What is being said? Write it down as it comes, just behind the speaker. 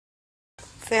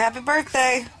Say happy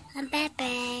birthday. Happy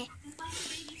birthday.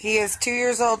 He is 2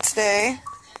 years old today.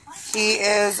 He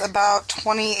is about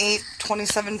 28,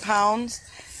 27 pounds.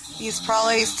 He's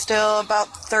probably still about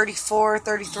 34,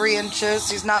 33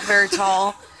 inches. He's not very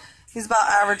tall. He's about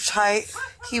average height.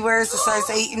 He wears a size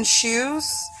 8 in shoes.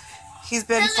 He's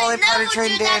been fully potty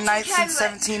trained day and night since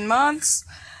 17 months.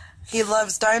 He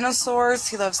loves dinosaurs.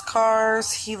 He loves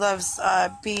cars. He loves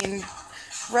being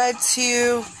read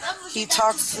to. He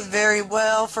talks very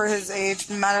well for his age.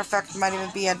 Matter of fact, might even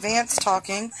be advanced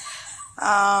talking.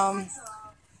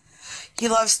 He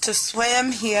loves to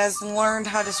swim. He has learned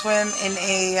how to swim in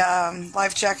a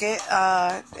life jacket.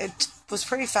 It was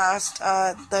pretty fast.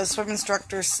 The swim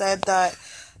instructor said that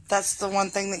that's the one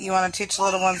thing that you want to teach the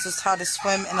little ones is how to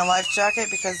swim in a life jacket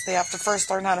because they have to first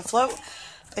learn how to float.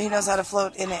 He knows how to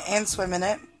float in it and swim in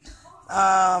it.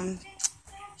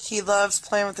 He loves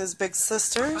playing with his big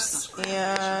sisters,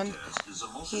 and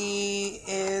he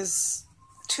is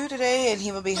 2 today, and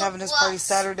he will be having his party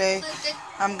Saturday.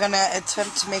 I'm going to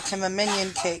attempt to make him a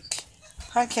minion cake.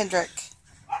 Huh, Kendrick?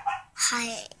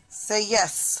 Hi. Say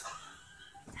yes.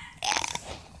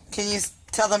 Can you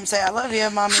tell them, say, I love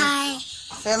you, Mommy? Hi.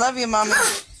 Say, I love you, Mommy.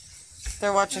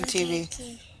 They're watching TV.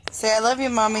 Say, I love you,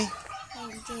 Mommy.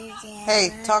 Hey,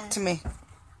 talk to me.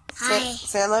 Hi.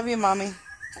 Say I love you, Mommy.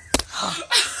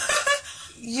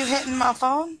 You hitting my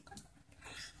phone?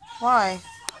 Why?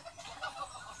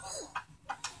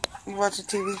 You watching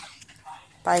TV?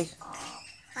 Bye.